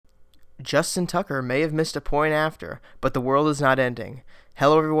Justin Tucker may have missed a point after, but the world is not ending.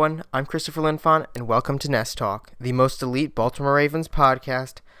 Hello, everyone. I'm Christopher Linfont, and welcome to Nest Talk, the most elite Baltimore Ravens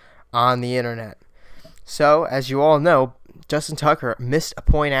podcast on the internet. So, as you all know, Justin Tucker missed a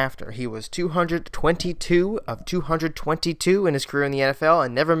point after. He was 222 of 222 in his career in the NFL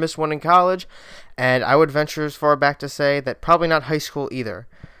and never missed one in college, and I would venture as far back to say that probably not high school either.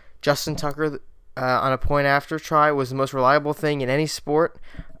 Justin Tucker on a point after try was the most reliable thing in any sport,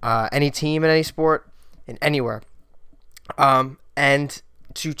 any team in any sport, in anywhere. And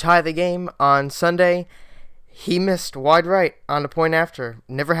to tie the game on Sunday, he missed wide right on a point after.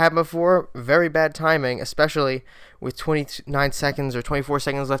 Never happened before. Very bad timing, especially with 29 seconds or 24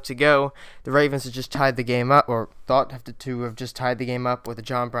 seconds left to go. The Ravens had just tied the game up, or thought to have just tied the game up with a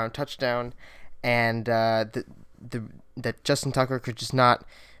John Brown touchdown, and that Justin Tucker could just not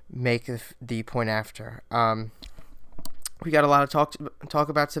make the point after. We got a lot of talk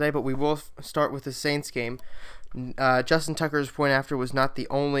about today, but we will start with the Saints game. Justin Tucker's point after was not the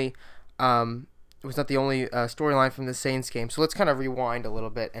only storyline from the Saints game. So let's kind of rewind a little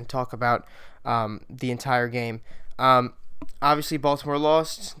bit and talk about the entire game. Obviously, Baltimore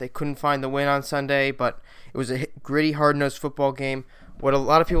lost. They couldn't find the win on Sunday, but it was a gritty, hard-nosed football game. What a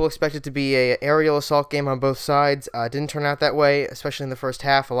lot of people expected to be an aerial assault game on both sides didn't turn out that way, especially in the first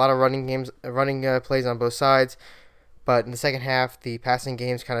half. A lot of running plays on both sides, but in the second half, the passing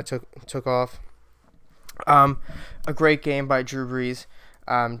games kind of took off. A great game by Drew Brees.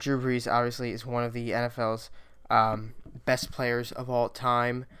 Drew Brees obviously is one of the NFL's best players of all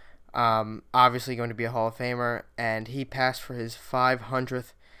time. Obviously going to be a Hall of Famer, and he passed for his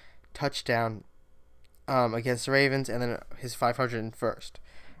 500th touchdown against the Ravens, and then his 501st.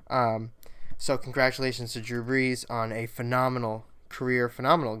 So congratulations to Drew Brees on a phenomenal career,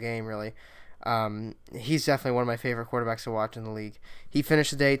 phenomenal game, really. He's definitely one of my favorite quarterbacks to watch in the league. He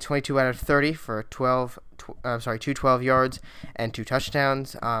finished the day 22 out of 30 for 212 yards and 2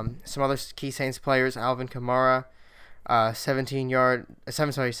 touchdowns. Some other key Saints players: Alvin Kamara, 17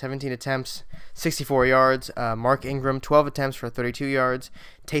 attempts, 64 yards. Mark Ingram, 12 attempts for 32 yards.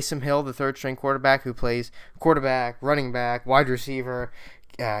 Taysom Hill, the third-string quarterback who plays quarterback, running back, wide receiver,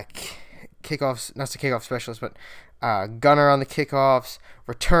 kickoff specialist, but gunner on the kickoffs,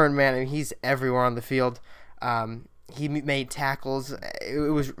 return man. I mean, he's everywhere on the field. He made tackles.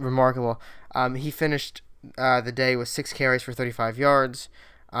 It was remarkable. He finished the day with 6 carries for 35 yards.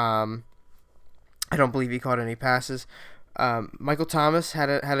 I don't believe he caught any passes. Michael Thomas had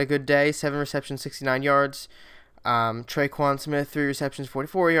a good day, 7 receptions, 69 yards. Traquan Smith, 3 receptions,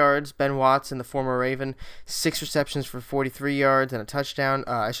 44 yards. Ben Watson, the former Raven, 6 receptions for 43 yards and a touchdown.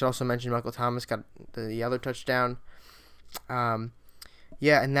 I should also mention Michael Thomas got the other touchdown. And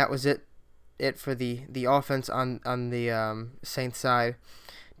that was it for the offense on the Saints side.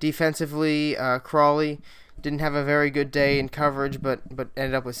 Defensively, Crawley didn't have a very good day in coverage, but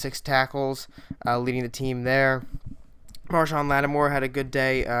ended up with 6 tackles, leading the team there. Marshawn Lattimore had a good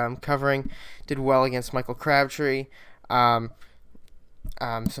day covering, did well against Michael Crabtree. Some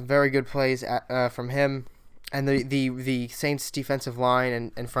very good plays from him. And the Saints' defensive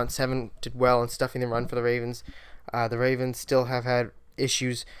line and front seven did well in stuffing the run for the Ravens. The Ravens still have had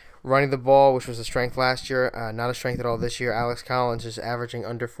issues running the ball, which was a strength last year, not a strength at all this year. Alex Collins is averaging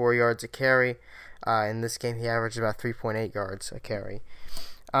under 4 yards a carry. In this game, he averaged about 3.8 yards a carry.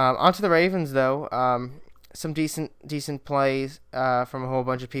 Onto the Ravens, though. Some decent plays from a whole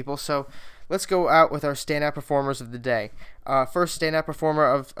bunch of people. So let's go out with our standout performers of the day. First standout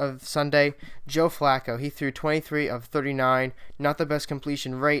performer of Sunday, Joe Flacco. He threw 23 of 39. Not the best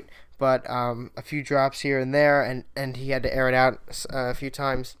completion rate, but a few drops here and there, and he had to air it out a few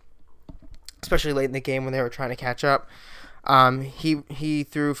times, especially late in the game when they were trying to catch up. He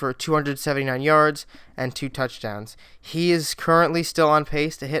threw for 279 yards and 2 touchdowns. He is currently still on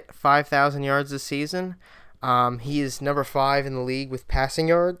pace to hit 5,000 yards this season. He is number 5 in the league with passing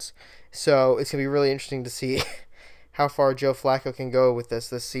yards, so it's going to be really interesting to see how far Joe Flacco can go with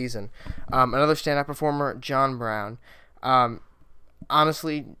this season. Another standout performer, John Brown.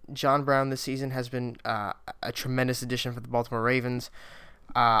 Honestly, John Brown this season has been a tremendous addition for the Baltimore Ravens.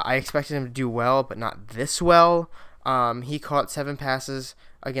 I expected him to do well, but not this well. He caught 7 passes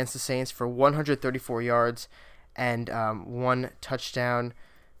against the Saints for 134 yards and 1 touchdown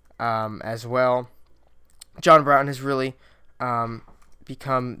as well. John Brown has really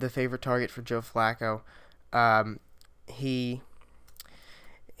become the favorite target for Joe Flacco.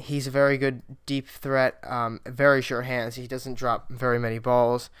 He's a very good deep threat, very sure hands. He doesn't drop very many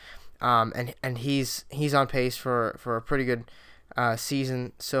balls, and he's on pace for a pretty good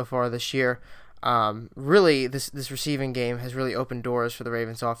season so far this year. Really, this receiving game has really opened doors for the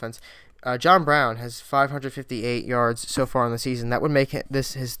Ravens offense. John Brown has 558 yards so far in the season. That would make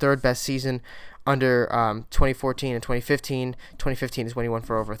this his third best season under 2014 and 2015. 2015 is when he went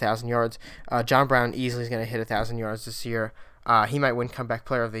for over 1,000 yards. John Brown easily is going to hit 1,000 yards this year. He might win Comeback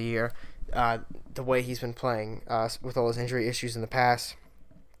Player of the Year. The way he's been playing with all his injury issues in the past,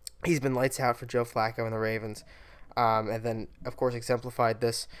 he's been lights out for Joe Flacco and the Ravens. And then, of course, exemplified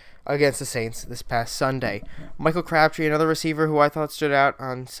this against the Saints this past Sunday. Michael Crabtree, another receiver who I thought stood out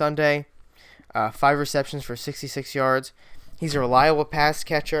on Sunday. 5 receptions for 66 yards. He's a reliable pass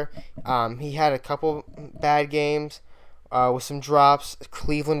catcher. He had a couple bad games with some drops.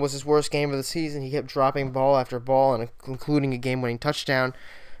 Cleveland was his worst game of the season. He kept dropping ball after ball, and including a game-winning touchdown.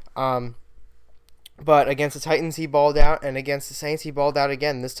 But against the Titans, he balled out, and against the Saints, he balled out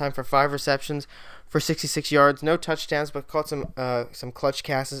again. This time for 5 receptions for 66 yards, no touchdowns, but caught some clutch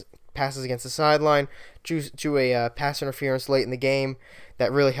passes against the sideline. Drew a pass interference late in the game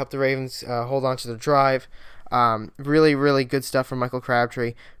that really helped the Ravens hold on to the drive. Really, really good stuff from Michael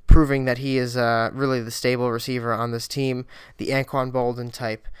Crabtree, proving that he is really the stable receiver on this team, the Anquan Boldin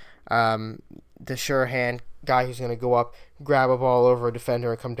type, the sure hand guy who's going to go up, grab a ball over a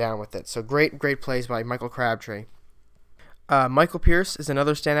defender, and come down with it. So great plays by Michael Crabtree. Michael Pierce is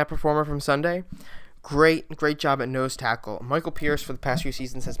another standout performer from Sunday. Great job at nose tackle. Michael Pierce for the past few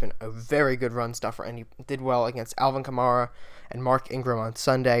seasons has been a very good run stuffer, and he did well against Alvin Kamara and Mark Ingram on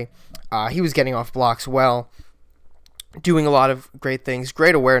Sunday. He was getting off blocks well, doing a lot of great things.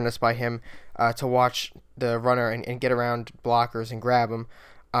 Great awareness by him to watch the runner and get around blockers and grab him.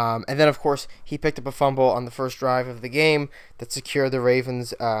 And then, of course, he picked up a fumble on the first drive of the game that secured the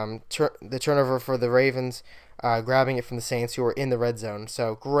Ravens, the turnover for the Ravens, grabbing it from the Saints, who were in the red zone.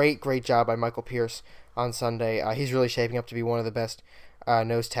 So great job by Michael Pierce on Sunday. He's really shaping up to be one of the best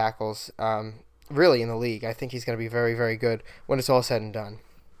nose tackles really in the league. I think he's going to be very, very good when it's all said and done.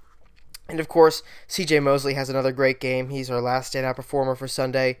 And, of course, C.J. Mosley has another great game. He's our last standout performer for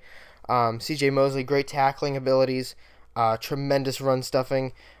Sunday. C.J. Mosley, great tackling abilities, tremendous run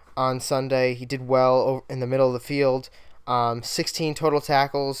stuffing on Sunday. He did well in the middle of the field. 16 total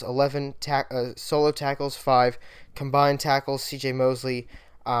tackles, 11 solo tackles, 5 combined tackles. C.J. Mosley,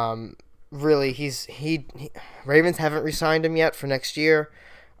 really, Ravens haven't re-signed him yet for next year.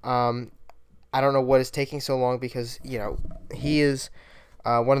 I don't know what is taking so long because, he is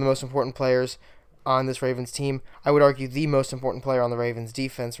one of the most important players on this Ravens team. I would argue the most important player on the Ravens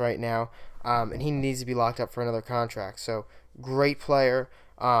defense right now, and he needs to be locked up for another contract. So, great player,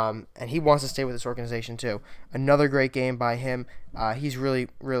 and he wants to stay with this organization too. Another great game by him. He's really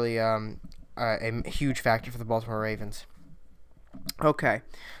a huge factor for the Baltimore Ravens. Okay,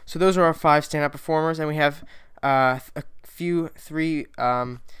 so those are our 5 standout performers, and we have three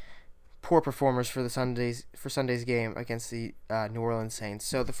poor performers for Sunday's game against the New Orleans Saints.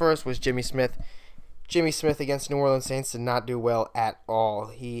 So the first was Jimmy Smith. Jimmy Smith against New Orleans Saints did not do well at all.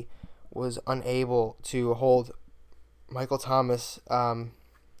 He was unable to hold Michael Thomas and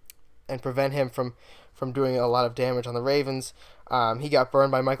prevent him from doing a lot of damage on the Ravens. He got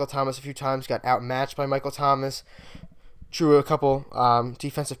burned by Michael Thomas a few times, got outmatched by Michael Thomas, drew a couple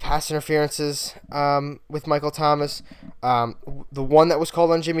defensive pass interferences with Michael Thomas. The one that was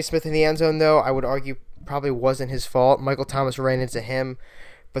called on Jimmy Smith in the end zone, though, I would argue probably wasn't his fault. Michael Thomas ran into him.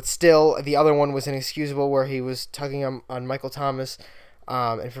 But still, the other one was inexcusable, where he was tugging on Michael Thomas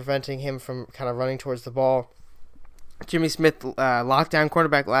and preventing him from kind of running towards the ball. Jimmy Smith, lockdown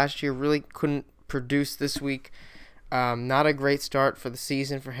quarterback last year, really couldn't produce this week. Not a great start for the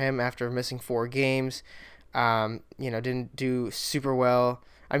season for him after missing 4 games. Didn't do super well.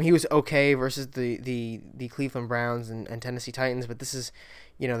 I mean, he was okay versus the Cleveland Browns and Tennessee Titans, but this is,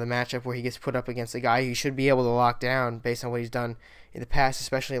 the matchup where he gets put up against a guy who should be able to lock down based on what he's done in the past,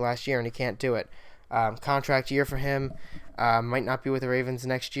 especially last year, and he can't do it. Contract year for him. Might not be with the Ravens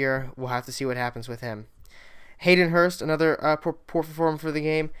next year. We'll have to see what happens with him. Hayden Hurst, another poor performer for the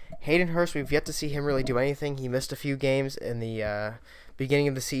game. Hayden Hurst, we've yet to see him really do anything. He missed a few games in the beginning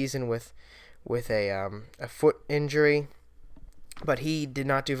of the season with a foot injury, but he did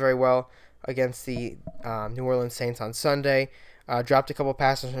not do very well against the New Orleans Saints on Sunday. Dropped a couple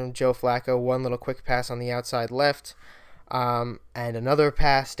passes from Joe Flacco, one little quick pass on the outside left, and another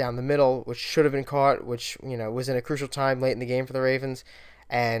pass down the middle, which should have been caught, which was in a crucial time late in the game for the Ravens,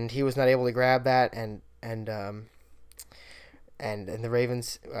 and he was not able to grab that, and the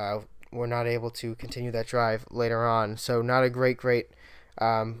Ravens were not able to continue that drive later on. So not a great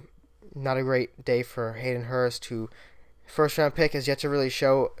day for Hayden Hurst, who first round pick has yet to really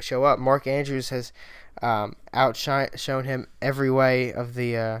show up. Mark Andrews has shown him every way of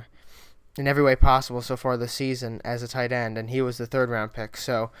the in every way possible so far this season as a tight end, and he was the third-round pick.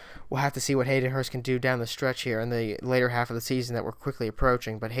 So we'll have to see what Hayden Hurst can do down the stretch here in the later half of the season that we're quickly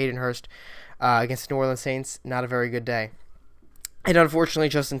approaching. But Hayden Hurst against the New Orleans Saints, not a very good day. And unfortunately,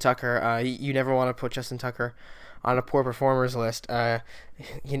 Justin Tucker, you never want to put Justin Tucker on a poor performers list.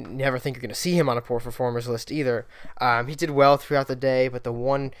 You never think you're going to see him on a poor performers list either. He did well throughout the day, but the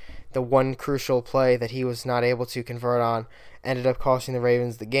one crucial play that he was not able to convert on ended up costing the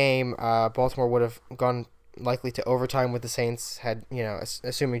Ravens the game. Baltimore would have gone likely to overtime with the Saints had,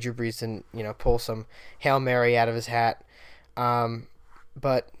 assuming Drew Brees didn't, pull some Hail Mary out of his hat.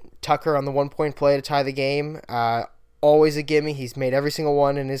 But Tucker on the 1-point play to tie the game, always a gimme. He's made every single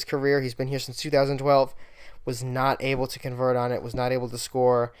one in his career. He's been here since 2012. Was not able to convert on it, was not able to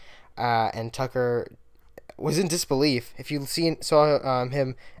score, and Tucker was in disbelief. If you saw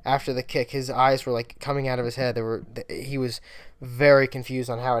him after the kick, his eyes were like coming out of his head. He was very confused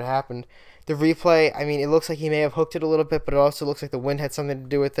on how it happened. The replay, I mean, it looks like he may have hooked it a little bit, but it also looks like the wind had something to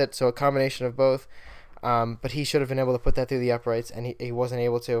do with it, so a combination of both. But he should have been able to put that through the uprights, and he wasn't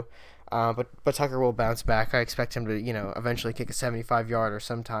able to. But Tucker will bounce back. I expect him to, eventually kick a 75-yarder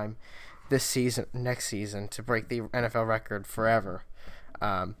sometime next season, to break the NFL record forever.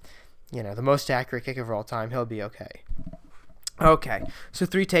 The most accurate kicker of all time. He'll be okay. Okay, so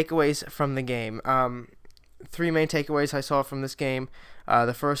 3 takeaways from the game. 3 main takeaways I saw from this game.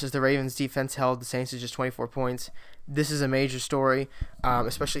 The first is the Ravens' defense held the Saints to just 24 points. This is a major story,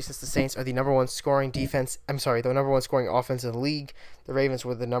 especially since the Saints are the number one scoring offense in the league. The Ravens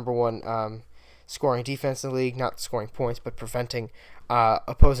were the number one scoring defense in the league, not scoring points, but preventing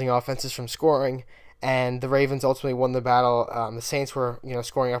opposing offenses from scoring. And the Ravens ultimately won the battle. The Saints were,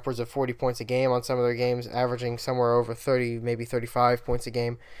 scoring upwards of 40 points a game on some of their games, averaging somewhere over 30, maybe 35 points a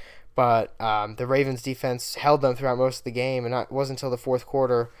game. But the Ravens defense held them throughout most of the game, and it wasn't until the fourth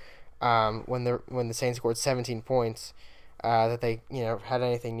quarter, when the Saints scored 17 points, that they had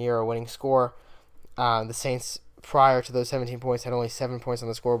anything near a winning score. The Saints, prior to those 17 points, had only 7 points on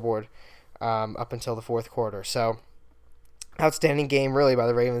the scoreboard up until the fourth quarter. So, outstanding game really by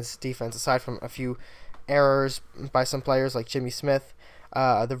the Ravens defense, aside from a few errors by some players like Jimmy Smith.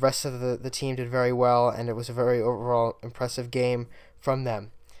 The rest of the team did very well, and it was a very overall impressive game from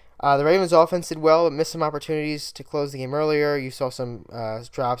them. The Ravens offense did well, but missed some opportunities to close the game earlier. You saw some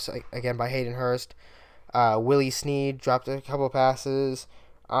drops, again, by Hayden Hurst. Willie Snead dropped a couple of passes.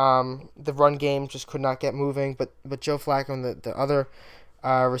 The run game just could not get moving, but Joe Flacco and the other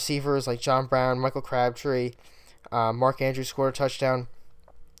receivers like John Brown, Michael Crabtree, Mark Andrews scored a touchdown.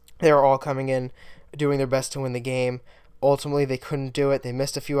 They were all coming in, doing their best to win the game. Ultimately, they couldn't do it. They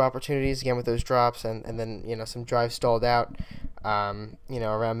missed a few opportunities, again, with those drops, and then, some drives stalled out, around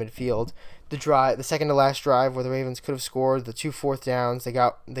midfield. The second to last drive where the Ravens could have scored, the 2 fourth downs, they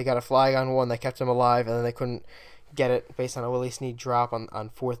got a flag on one that kept them alive, and then they couldn't get it based on a Willie Snead drop on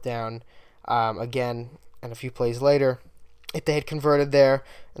fourth down, again, and a few plays later. If they had converted there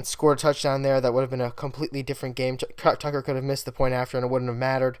and scored a touchdown there, that would have been a completely different game. Tucker could have missed the point after, and it wouldn't have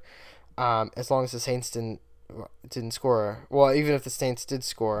mattered, as long as the Saints didn't score. Well, even if the Saints did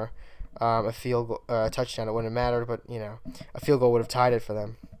score a field goal, a touchdown, it wouldn't have mattered, but a field goal would have tied it for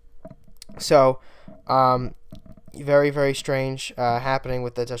them. So, very, very strange happening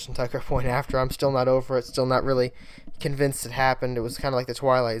with the Justin Tucker point after. I'm still not over it, still not really convinced it happened. It was kind of like the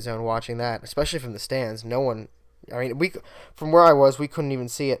Twilight Zone watching that, especially from the stands. From where I was, we couldn't even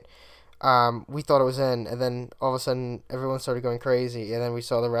see it. We thought it was in, and then all of a sudden everyone started going crazy, and then we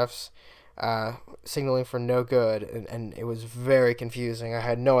saw the refs signaling for no good, and it was very confusing. I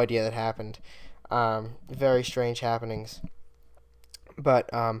had no idea that happened. Very strange happenings. But,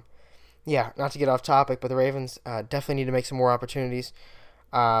 not to get off topic, but the Ravens definitely need to make some more opportunities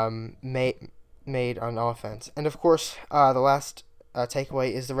made on offense. And, of course, the last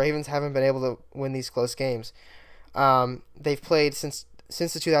takeaway is the Ravens haven't been able to win these close games. They've played since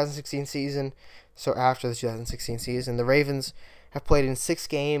the 2016 season, so after the 2016 season, the Ravens have played in 6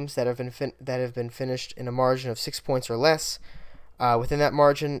 games that have been finished in a margin of 6 points or less within that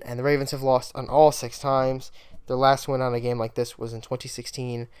margin, and the Ravens have lost on all 6 times. Their last win on a game like this was in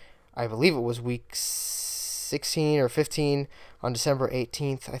 2016. I believe it was week 16 or 15 on December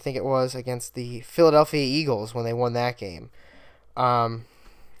 18th, I think it was, against the Philadelphia Eagles when they won that game. Not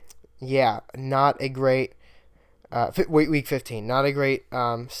a great week 15. Not a great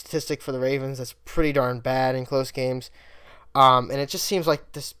statistic for the Ravens. That's pretty darn bad in close games. And it just seems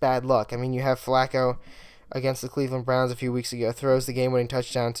like this bad luck. I mean, you have Flacco against the Cleveland Browns a few weeks ago, throws the game-winning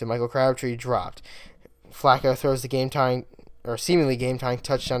touchdown to Michael Crabtree, dropped. Flacco throws the seemingly game-tying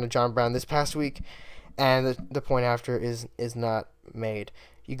touchdown to John Brown this past week, and the point after is not made.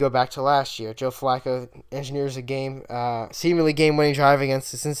 You go back to last year. Joe Flacco engineers a seemingly game-winning drive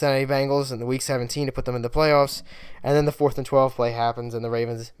against the Cincinnati Bengals in the Week 17 to put them in the playoffs, and then the 4th and 12 play happens, and the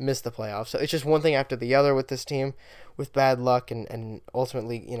Ravens miss the playoffs. So it's just one thing after the other with this team, with bad luck and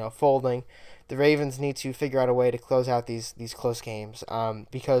ultimately folding. The Ravens need to figure out a way to close out these close games,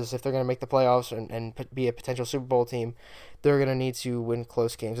 because if they're going to make the playoffs and be a potential Super Bowl team, they're going to need to win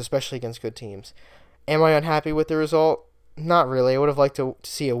close games, especially against good teams. Am I unhappy with the result? Not really. I would have liked to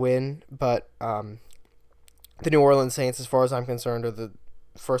see a win, but the New Orleans Saints, as far as I'm concerned, are the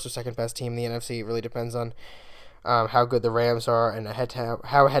first or second best team in the NFC. It really depends on how good the Rams are and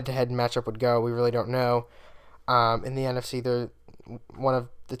how a head-to-head matchup would go. We really don't know. In the NFC, they're one of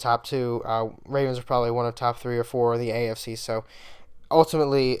the top two. Ravens are probably one of top 3 or 4 in the AFC. So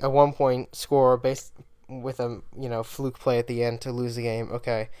ultimately, a 1-point score based with a fluke play at the end to lose the game.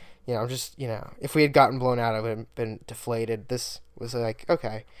 Okay. If we had gotten blown out, I would have been deflated. This was like,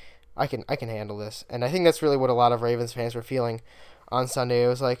 okay, I can handle this. And I think that's really what a lot of Ravens fans were feeling on Sunday. It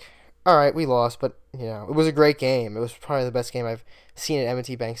was like, all right, we lost, but, it was a great game. It was probably the best game I've seen at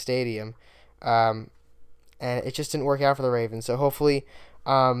M&T Bank Stadium. And it just didn't work out for the Ravens. So hopefully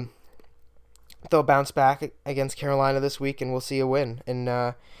they'll bounce back against Carolina this week, and we'll see a win in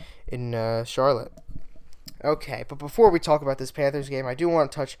Charlotte. Okay, but before we talk about this Panthers game, I do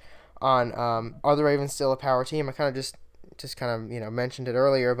want to touch on are the Ravens still a power team? I kind of just kind of mentioned it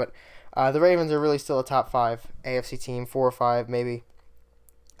earlier, but the Ravens are really still a top 5 AFC team, 4 or 5 maybe.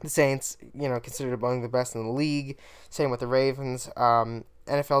 The Saints, considered among the best in the league. Same with the Ravens.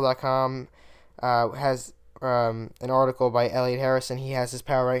 NFL.com has an article by Elliot Harrison. He has his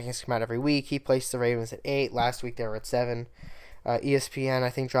power rankings come out every week. He placed the Ravens at 8. Last week they were at 7. ESPN,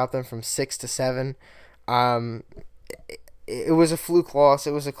 I think, dropped them from 6 to 7. It was a fluke loss.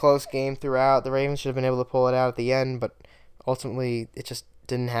 It was a close game throughout. The Ravens should have been able to pull it out at the end, but ultimately it just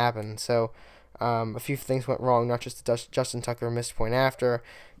didn't happen. So a few things went wrong, not just the Justin Tucker missed point after.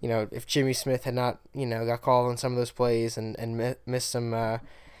 If Jimmy Smith had not, got called on some of those plays and missed some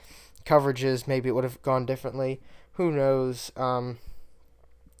coverages, maybe it would have gone differently. Who knows?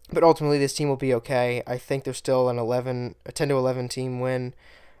 But ultimately this team will be okay. I think they're still a 10 to 11 team win.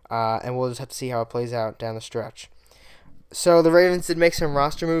 And we'll just have to see how it plays out down the stretch. So the Ravens did make some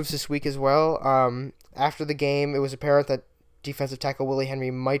roster moves this week as well. After the game, it was apparent that defensive tackle Willie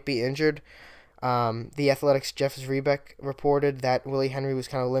Henry might be injured. The Athletic's Jeff Zrebiec reported that Willie Henry was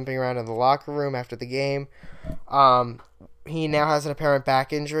kind of limping around in the locker room after the game. He now has an apparent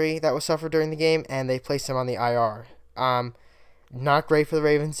back injury that was suffered during the game, and they placed him on the IR. Not great for the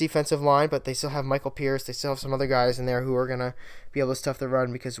Ravens' defensive line, but they still have Michael Pierce. They still have some other guys in there who are going to be able to stuff the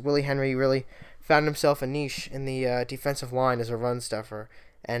run, because Willie Henry really found himself a niche in the defensive line as a run stuffer.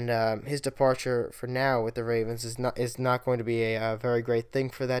 And his departure for now with the Ravens is not going to be a very great thing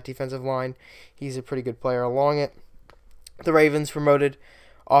for that defensive line. He's a pretty good player along it. The Ravens promoted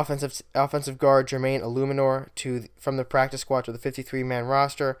offensive guard Jermaine Illuminor from the practice squad to the 53-man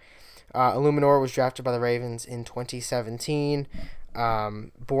roster. Illuminor was drafted by the Ravens in 2017,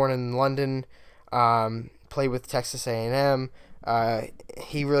 born in London, played with Texas A&M.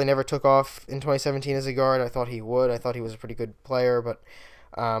 He really never took off in 2017 as a guard. I thought he would. I thought he was a pretty good player, but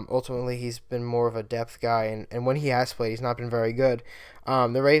ultimately he's been more of a depth guy, and when he has played, he's not been very good.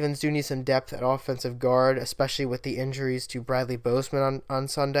 The Ravens do need some depth at offensive guard, especially with the injuries to Bradley Bozeman on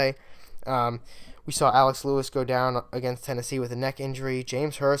Sunday. We saw Alex Lewis go down against Tennessee with a neck injury.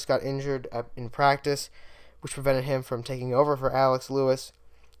 James Hurst got injured in practice, which prevented him from taking over for Alex Lewis.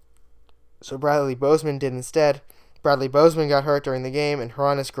 So Bradley Bozeman did instead. Bradley Bozeman got hurt during the game, and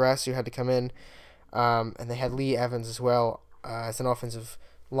Hronis Grasu had to come in. And they had Lee Evans as well as an offensive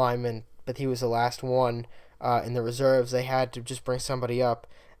lineman, but he was the last one in the reserves. They had to just bring somebody up,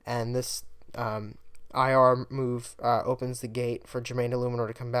 and this IR move opens the gate for Jermaine Illuminor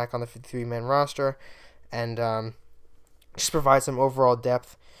to come back on the 53-man roster and just provide some overall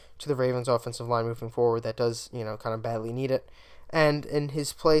depth to the Ravens offensive line moving forward that does, kind of badly need it. And in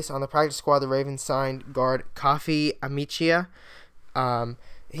his place on the practice squad, the Ravens signed guard Kofi Amichia.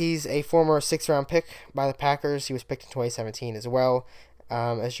 He's a former 6th-round pick by the Packers. He was picked in 2017 as well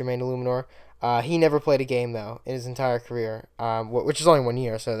as Jermaine Illuminor. He never played a game, though, in his entire career, which is only 1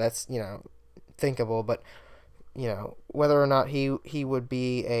 year, so that's, thinkable, but whether or not he would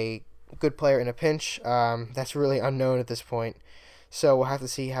be a good player in a pinch, that's really unknown at this point. So we'll have to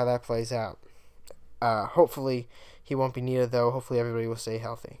see how that plays out. Hopefully he won't be needed, though. Hopefully everybody will stay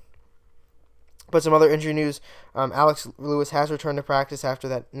healthy. But some other injury news: Alex Lewis has returned to practice after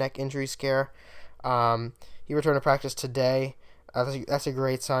that neck injury scare. He returned to practice today. That's a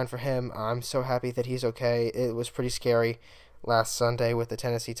great sign for him. I'm so happy that he's okay. It was pretty scary last Sunday with the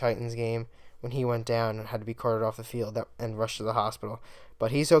Tennessee Titans game when he went down and had to be carted off the field and rushed to the hospital.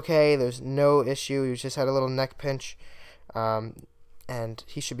 But he's okay. There's no issue. He just had a little neck pinch, and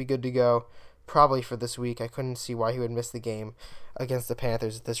he should be good to go probably for this week. I couldn't see why he would miss the game against the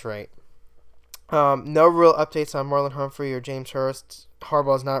Panthers at this rate. No real updates on Marlon Humphrey or James Hurst.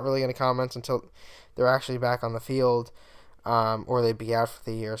 Harbaugh's not really going to comment until they're actually back on the field, or they'd be out for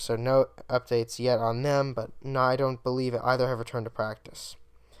the year. So no updates yet on them, but no, I don't believe either have returned to practice.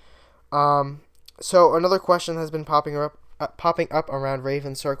 So another question has been popping up around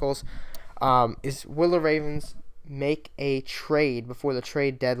Ravens circles is, will the Ravens make a trade before the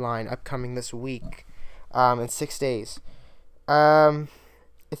trade deadline upcoming this week in 6 days?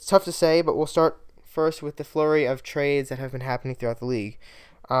 It's tough to say, but we'll start first with the flurry of trades that have been happening throughout the league.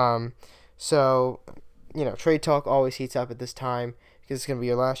 So, trade talk always heats up at this time because it's going to be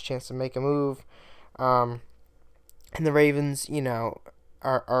your last chance to make a move. And the Ravens,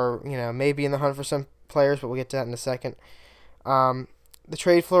 are maybe in the hunt for some players, but we'll get to that in a second. The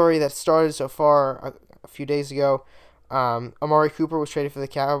trade flurry that started so far a few days ago, Amari Cooper was traded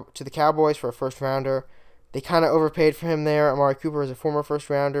to the Cowboys for a first rounder. They kind of overpaid for him there. Amari Cooper is a former first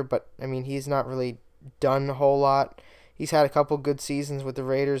rounder, but he's not really done a whole lot. He's had a couple good seasons with the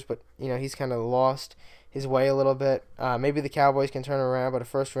Raiders, but he's kind of lost his way a little bit. Maybe the Cowboys can turn around, but a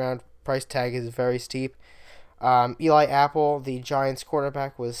first round price tag is very steep. Eli Apple, the Giants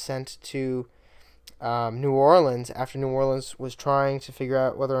quarterback, was sent to New Orleans after New Orleans was trying to figure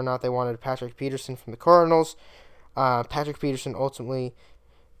out whether or not they wanted Patrick Peterson from the Cardinals. Patrick Peterson ultimately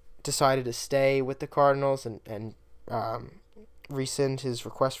decided to stay with the Cardinals and rescind his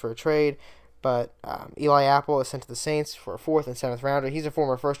request for a trade. But Eli Apple is sent to the Saints for a 4th and 7th rounder. He's a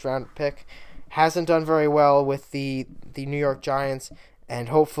former first-round pick. Hasn't done very well with the New York Giants, and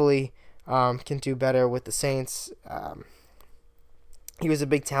hopefully can do better with the Saints. He was a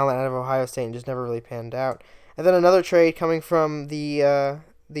big talent out of Ohio State and just never really panned out. And then another trade coming from the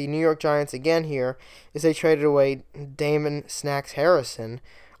New York Giants again here is they traded away Damon Snacks Harrison,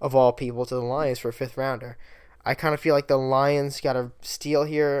 of all people, to the Lions for a 5th rounder. I kind of feel like the Lions got a steal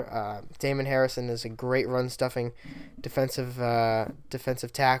here. Damon Harrison is a great run-stuffing defensive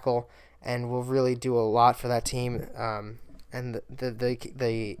tackle and will really do a lot for that team. And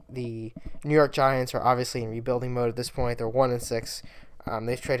the New York Giants are obviously in rebuilding mode at this point. They're 1-6.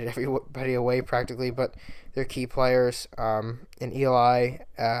 They've traded everybody away practically, but their key players, and Eli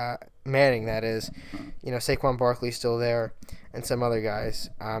Manning, that is, Saquon Barkley's still there, and some other guys.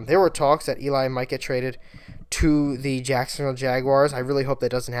 There were talks that Eli might get traded to the Jacksonville Jaguars. I really hope that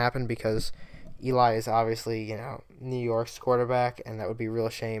doesn't happen because Eli is obviously, New York's quarterback, and that would be a real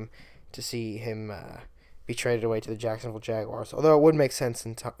shame to see him be traded away to the Jacksonville Jaguars. Although it would make sense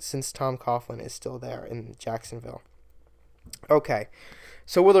since Tom Coughlin is still there in Jacksonville. Okay,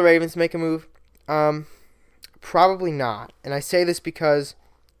 so will the Ravens make a move? Probably not. And I say this because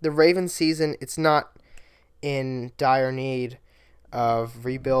the Ravens season, it's not in dire need of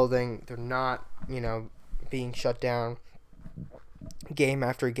rebuilding. They're not, being shut down game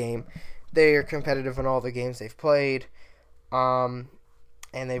after game. They are competitive in all the games they've played. And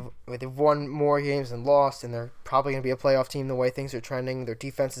they've won more games than lost, and they're probably going to be a playoff team the way things are trending. Their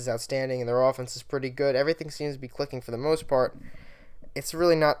defense is outstanding, and their offense is pretty good. Everything seems to be clicking for the most part. It's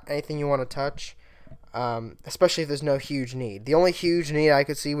really not anything you want to touch, especially if there's no huge need. The only huge need I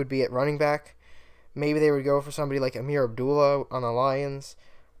could see would be at running back. Maybe they would go for somebody like Amir Abdullah on the Lions,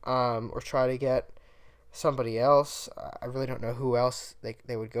 or try to get somebody else. I really don't know who else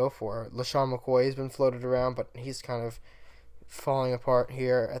they would go for. LaShawn McCoy has been floated around, but he's kind of falling apart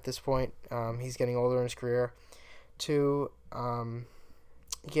here at this point. He's getting older in his career too.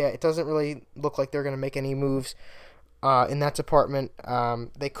 It doesn't really look like they're going to make any moves in that department.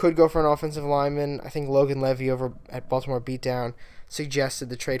 They could go for an offensive lineman. I think Logan Levy over at Baltimore Beatdown suggested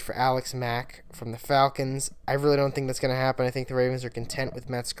the trade for Alex Mack from the Falcons. I really don't think that's going to happen. I think the Ravens are content with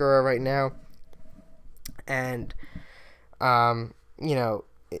Matt Skura right now. And,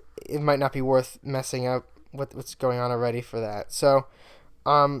 it might not be worth messing up what's going on already for that. So,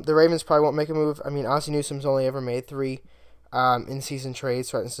 the Ravens probably won't make a move. I mean, Ozzie Newsome's only ever made 3 in-season trades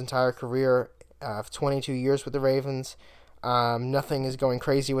throughout his entire career of 22 years with the Ravens. Nothing is going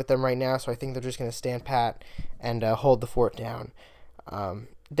crazy with them right now, so I think they're just going to stand pat and hold the fort down.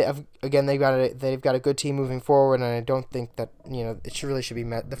 They've got a good team moving forward, and I don't think that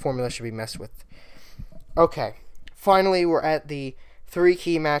the formula should be messed with. Okay, finally we're at the 3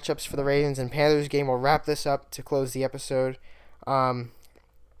 key matchups for the Ravens and Panthers game. We'll wrap this up to close the episode.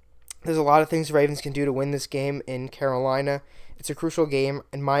 There's a lot of things the Ravens can do to win this game in Carolina. It's a crucial game.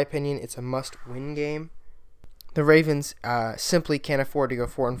 In my opinion, it's a must-win game. The Ravens simply can't afford to go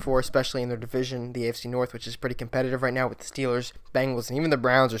 4-4, especially in their division, the AFC North, which is pretty competitive right now with the Steelers, Bengals, and even the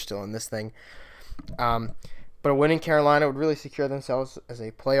Browns are still in this thing. But a win in Carolina would really secure themselves as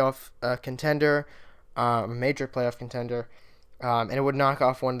a playoff contender, a major playoff contender, and it would knock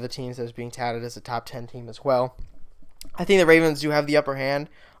off one of the teams that is being touted as a top 10 team as well. I think the Ravens do have the upper hand,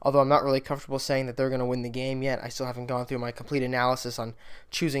 although I'm not really comfortable saying that they're going to win the game yet. I still haven't gone through my complete analysis on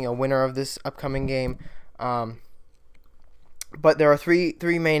choosing a winner of this upcoming game. But there are three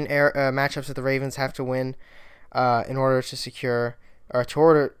main matchups that the Ravens have to win in order to secure, or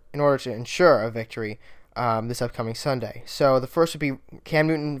in order to ensure a victory this upcoming Sunday. So the first would be Cam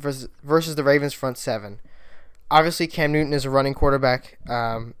Newton versus the Ravens front seven. Obviously, Cam Newton is a running quarterback.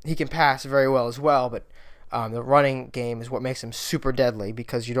 He can pass very well as well, but the running game is what makes him super deadly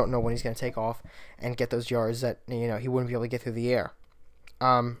because you don't know when he's going to take off and get those yards that he wouldn't be able to get through the air.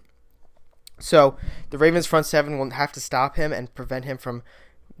 So the Ravens front seven will have to stop him and prevent him from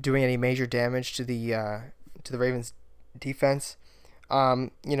doing any major damage to the Ravens defense.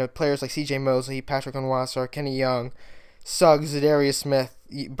 Players like C.J. Mosley, Patrick Onwuasor, Kenny Young, Suggs, Zadarius Smith,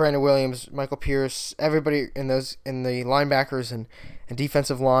 Brandon Williams, Michael Pierce, everybody in the linebackers and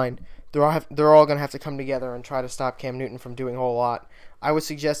defensive line, they're all going to have to come together and try to stop Cam Newton from doing a whole lot. I would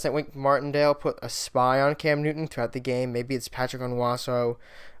suggest that Wink Martindale put a spy on Cam Newton throughout the game. Maybe it's Patrick Onwuasor,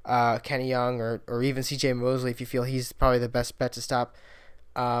 Kenny Young, or even C.J. Mosley if you feel he's probably the best bet to stop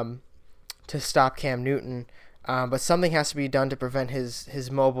Cam Newton. But something has to be done to prevent his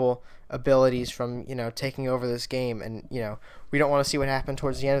mobile abilities from taking over this game. And we don't want to see what happened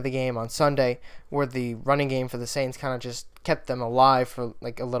towards the end of the game on Sunday, where the running game for the Saints kind of just kept them alive for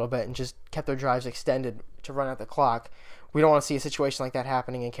like a little bit and just kept their drives extended to run out the clock. We don't want to see a situation like that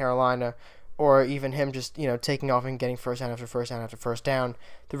happening in Carolina, or even him just taking off and getting first down after first down after first down.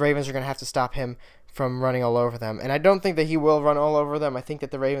 The Ravens are going to have to stop him from running all over them, and I don't think that he will run all over them. I think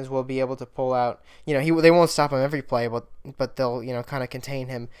that the Ravens will be able to pull out. They won't stop him every play, but they'll kind of contain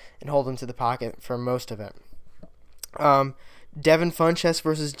him and hold him to the pocket for most of it. Devin Funchess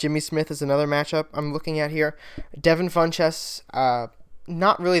versus Jimmy Smith is another matchup I'm looking at here. Devin Funchess,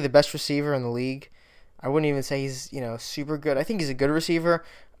 not really the best receiver in the league. I wouldn't even say he's super good. I think he's a good receiver.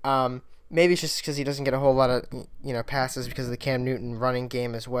 Maybe it's just because he doesn't get a whole lot of passes because of the Cam Newton running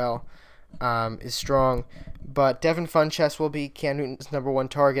game as well. Is strong, but Devin Funchess will be Cam Newton's number one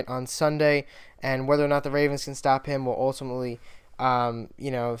target on Sunday, and whether or not the Ravens can stop him will ultimately,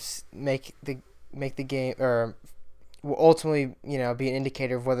 make the game, or will ultimately, be an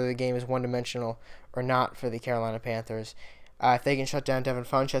indicator of whether the game is one-dimensional or not for the Carolina Panthers. If they can shut down Devin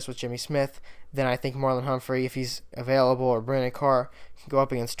Funchess with Jimmy Smith, then I think Marlon Humphrey, if he's available, or Brandon Carr can go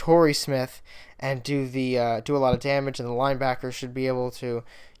up against Torrey Smith and do a lot of damage, and the linebackers should be able to,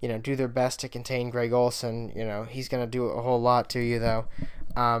 do their best to contain Greg Olsen. He's going to do a whole lot to you, though.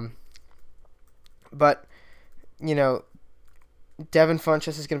 But Devin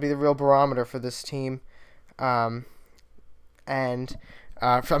Funchess is going to be the real barometer for this team. For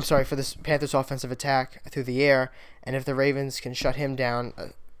this Panthers offensive attack through the air, and if the Ravens can shut him down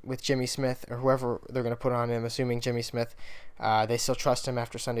with Jimmy Smith or whoever they're going to put on him, assuming Jimmy Smith, they still trust him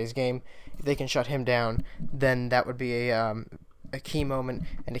after Sunday's game. If they can shut him down, then that would be a key moment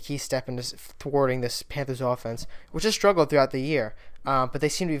and a key step into thwarting this Panthers offense, which has struggled throughout the year. But they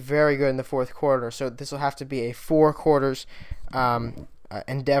seem to be very good in the fourth quarter, so this will have to be a 4 quarters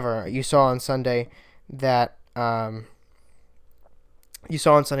endeavor. You saw on Sunday that the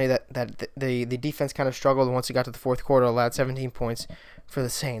defense kind of struggled once it got to the fourth quarter, allowed 17 points for the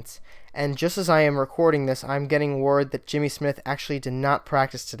Saints. And just as I am recording this, I'm getting word that Jimmy Smith actually did not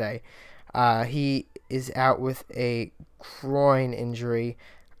practice today. He is out with a groin injury.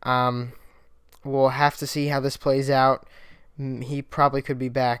 We'll have to see how this plays out. He probably could be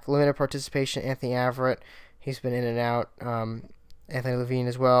back. Limited participation, Anthony Averett. He's been in and out. Anthony Levine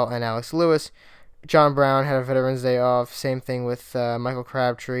as well, and Alex Lewis. John Brown had a Veterans Day off. Same thing with Michael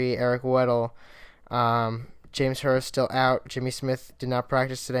Crabtree, Eric Weddle. James Hurst still out. Jimmy Smith did not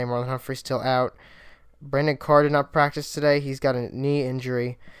practice today. Marlon Humphrey still out. Brandon Carr did not practice today. He's got a knee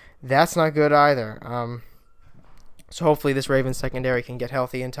injury. That's not good either. So hopefully this Ravens secondary can get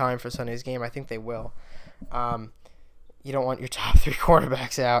healthy in time for Sunday's game. I think they will. You don't want your top 3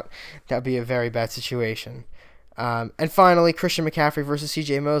 quarterbacks out. That would be a very bad situation. And finally, Christian McCaffrey versus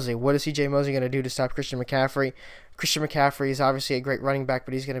C.J. Mosley. What is C.J. Mosley going to do to stop Christian McCaffrey? Christian McCaffrey is obviously a great running back,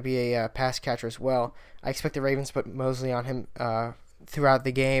 but he's going to be a pass catcher as well. I expect the Ravens to put Mosley on him throughout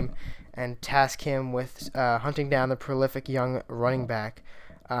the game and task him with hunting down the prolific young running back.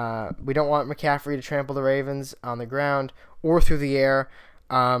 We don't want McCaffrey to trample the Ravens on the ground or through the air.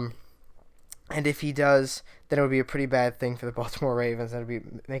 And if he does, then it would be a pretty bad thing for the Baltimore Ravens. That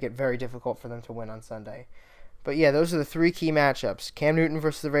would make it very difficult for them to win on Sunday. But yeah, those are the three key matchups. Cam Newton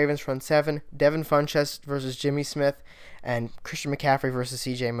versus the Ravens front seven, Devin Funchess versus Jimmy Smith, and Christian McCaffrey versus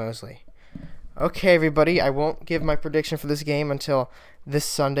CJ Mosley. Okay, everybody, I won't give my prediction for this game until this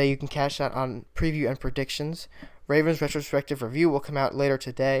Sunday. You can catch that on Preview and Predictions. Ravens Retrospective Review will come out later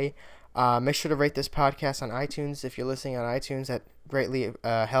today. Make sure to rate this podcast on iTunes. If you're listening on iTunes, that greatly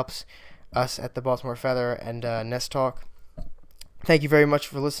helps us at the Baltimore Feather and Nest Talk. Thank you very much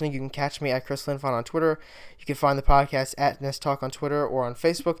for listening. You can catch me at Chris Linfon on Twitter. You can find the podcast at Nest Talk on Twitter or on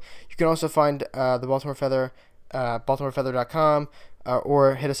Facebook. You can also find the Baltimore Feather, BaltimoreFeather.com,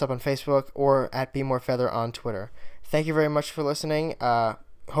 or hit us up on Facebook or at BeMoreFeather on Twitter. Thank you very much for listening.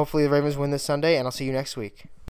 Hopefully the Ravens win this Sunday, and I'll see you next week.